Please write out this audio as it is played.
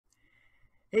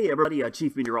Hey everybody,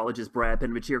 Chief Meteorologist Brad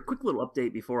Penovich here. Quick little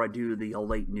update before I do the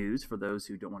late news for those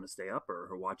who don't want to stay up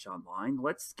or watch online.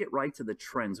 Let's get right to the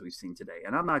trends we've seen today.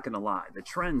 And I'm not going to lie, the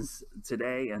trends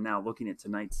today and now looking at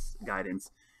tonight's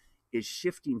guidance is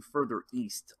shifting further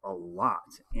east a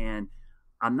lot. And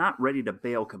I'm not ready to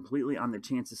bail completely on the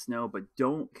chance of snow, but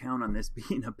don't count on this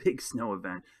being a big snow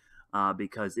event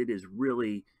because it is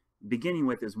really beginning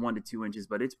with is 1 to 2 inches,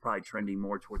 but it's probably trending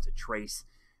more towards a trace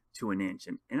to an inch.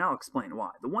 And I'll explain why.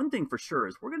 The one thing for sure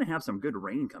is we're going to have some good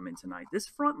rain come in tonight. This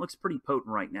front looks pretty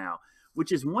potent right now, which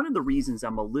is one of the reasons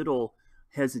I'm a little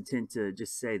hesitant to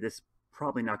just say this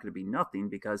probably not going to be nothing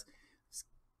because it's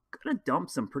going to dump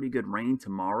some pretty good rain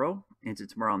tomorrow into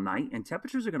tomorrow night, and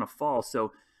temperatures are going to fall.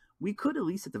 So we could at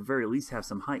least, at the very least, have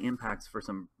some high impacts for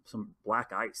some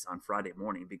black ice on Friday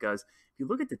morning. Because if you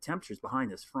look at the temperatures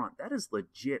behind this front, that is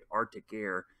legit Arctic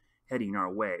air heading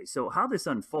our way. So how this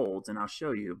unfolds, and I'll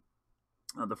show you,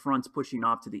 the front's pushing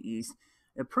off to the east.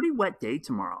 A pretty wet day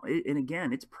tomorrow. And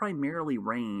again, it's primarily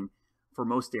rain for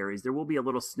most areas. There will be a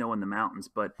little snow in the mountains,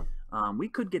 but we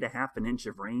could get a half an inch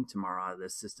of rain tomorrow out of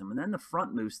this system. And then the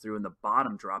front moves through and the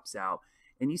bottom drops out.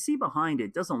 And you see behind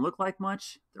it, doesn't look like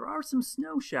much. There are some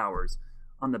snow showers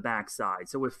on the backside.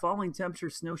 So with falling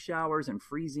temperatures, snow showers, and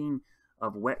freezing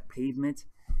of wet pavement,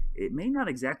 it may not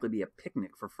exactly be a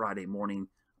picnic for Friday morning,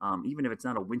 even if it's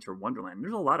not a winter wonderland.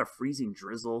 There's a lot of freezing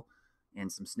drizzle and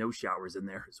some snow showers in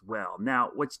there as well.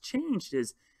 Now, what's changed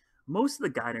is most of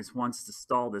the guidance wants to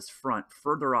stall this front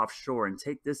further offshore and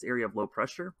take this area of low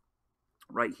pressure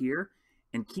right here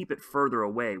and keep it further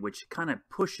away, which kind of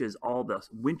pushes all the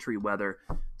wintry weather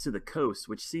to the coast,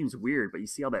 which seems weird, but you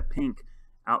see all that pink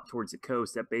out towards the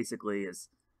coast. That basically is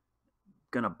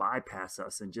going to bypass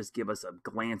us and just give us a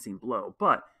glancing blow.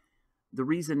 But the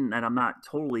reason that I'm not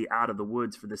totally out of the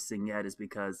woods for this thing yet is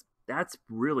because that's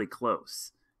really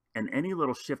close. And any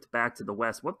little shift back to the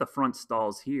west, what the front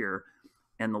stalls here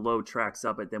and the low tracks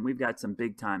up it, then we've got some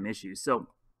big time issues. So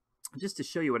just to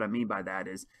show you what I mean by that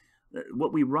is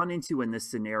what we run into in this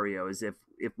scenario is if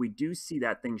we do see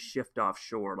that thing shift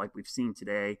offshore like we've seen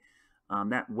today,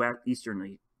 that wet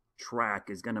easterly track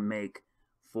is going to make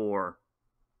for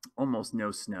almost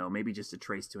no snow, maybe just a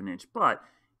trace to an inch. But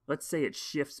let's say it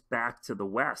shifts back to the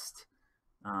west,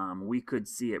 we could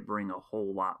see it bring a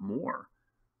whole lot more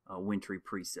wintry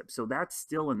precip. So that's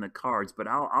still in the cards, but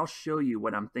I'll show you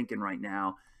what I'm thinking right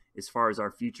now as far as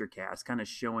our future cast, kind of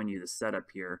showing you the setup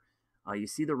here. You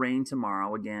see the rain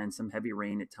tomorrow, again, some heavy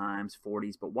rain at times,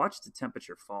 40s, but watch the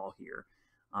temperature fall here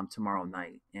tomorrow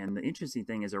night. And the interesting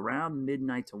thing is around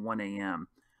midnight to 1 a.m.,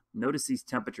 notice these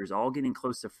temperatures all getting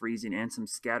close to freezing and some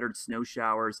scattered snow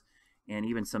showers and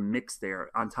even some mix there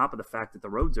on top of the fact that the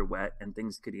roads are wet and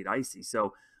things could get icy.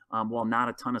 So while not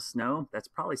a ton of snow, that's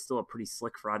probably still a pretty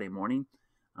slick Friday morning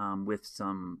with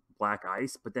some black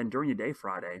ice. But then during the day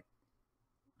Friday,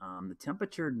 the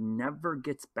temperature never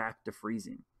gets back to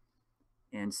freezing.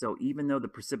 And so even though the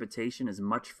precipitation is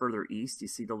much further east, you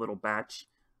see the little batch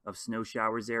of snow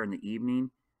showers there in the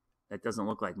evening, that doesn't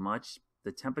look like much.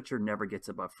 The temperature never gets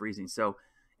above freezing. So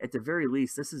at the very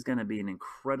least, this is going to be an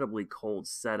incredibly cold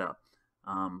setup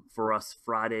for us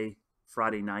Friday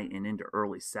night and into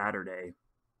early Saturday.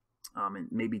 And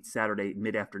maybe Saturday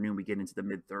mid-afternoon we get into the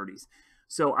mid-30s.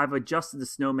 So I've adjusted the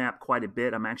snow map quite a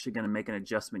bit. I'm actually going to make an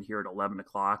adjustment here at 11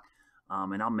 o'clock,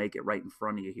 and I'll make it right in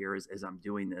front of you here as I'm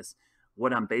doing this.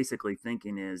 What I'm basically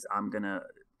thinking is I'm going to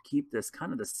keep this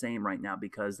kind of the same right now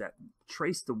because that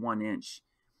trace to 1 inch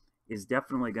is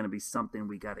definitely going to be something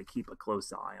we got to keep a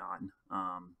close eye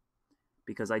on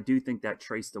because I do think that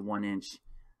trace to 1 inch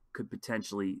could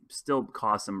potentially still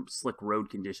cause some slick road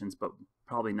conditions, but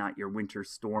probably not your winter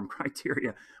storm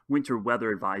criteria, winter weather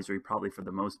advisory probably for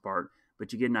the most part.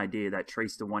 But you get an idea that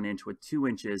trace to 1 inch with 2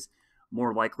 inches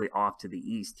more likely off to the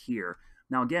east here.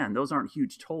 Now, again, those aren't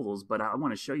huge totals, but I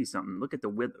want to show you something. Look at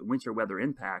the winter weather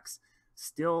impacts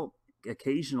still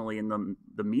occasionally in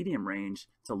the medium range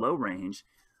to low range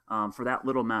for that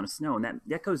little amount of snow. And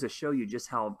that goes to show you just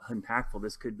how impactful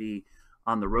this could be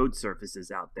on the road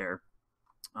surfaces out there.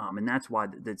 And that's why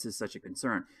this is such a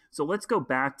concern. So let's go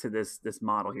back to this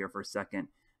model here for a second.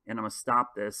 And I'm going to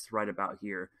stop this right about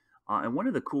here. And one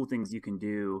of the cool things you can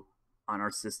do on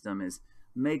our system is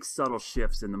make subtle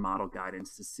shifts in the model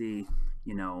guidance to see,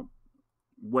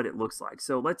 what it looks like.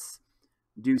 So let's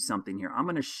do something here. I'm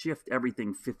going to shift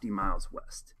everything 50 miles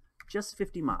west. Just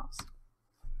 50 miles.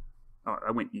 Oh,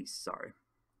 I went east, sorry.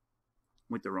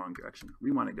 Went the wrong direction.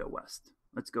 We want to go west.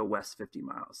 Let's go west 50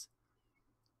 miles.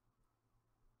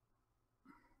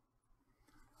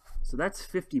 So that's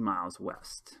 50 miles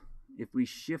west. If we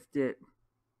shift it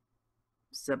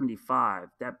 75,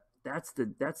 that that's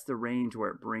the range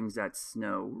where it brings that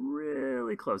snow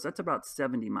really close. That's about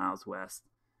 70 miles west.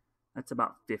 That's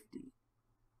about 50.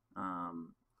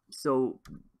 So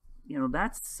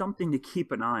that's something to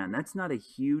keep an eye on. That's not a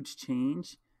huge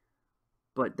change,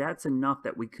 but that's enough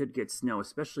that we could get snow,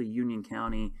 especially Union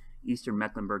County, Eastern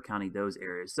Mecklenburg County, those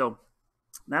areas. So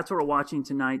that's what we're watching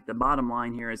tonight. The bottom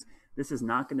line here is this is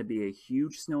not going to be a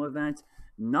huge snow event,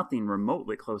 nothing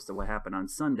remotely close to what happened on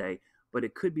Sunday, but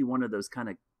it could be one of those kind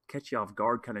of catch you off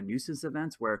guard kind of nuisance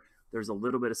events where there's a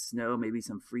little bit of snow, maybe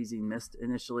some freezing mist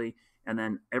initially, and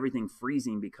then everything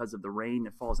freezing because of the rain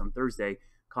that falls on Thursday,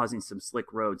 causing some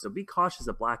slick roads. So be cautious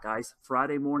of black ice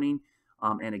Friday morning,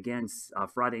 and again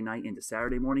Friday night into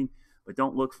Saturday morning. But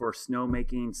don't look for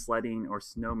snowmaking, sledding, or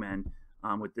snowmen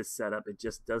with this setup. It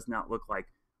just does not look like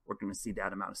we're going to see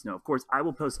that amount of snow. Of course, I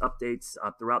will post updates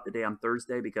throughout the day on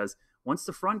Thursday, because once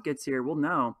the front gets here, we'll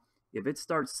know if it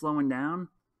starts slowing down,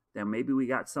 then maybe we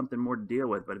got something more to deal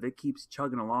with. But if it keeps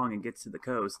chugging along and gets to the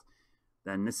coast,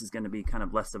 then this is going to be kind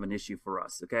of less of an issue for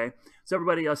us, okay? So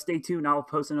everybody, stay tuned. I'll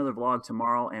post another vlog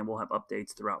tomorrow, and we'll have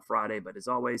updates throughout Friday. But as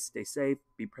always, stay safe,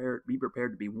 be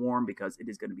prepared to be warm, because it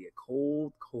is going to be a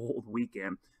cold, cold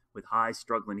weekend with highs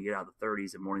struggling to get out of the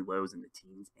 30s and morning lows in the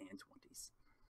teens and 20s.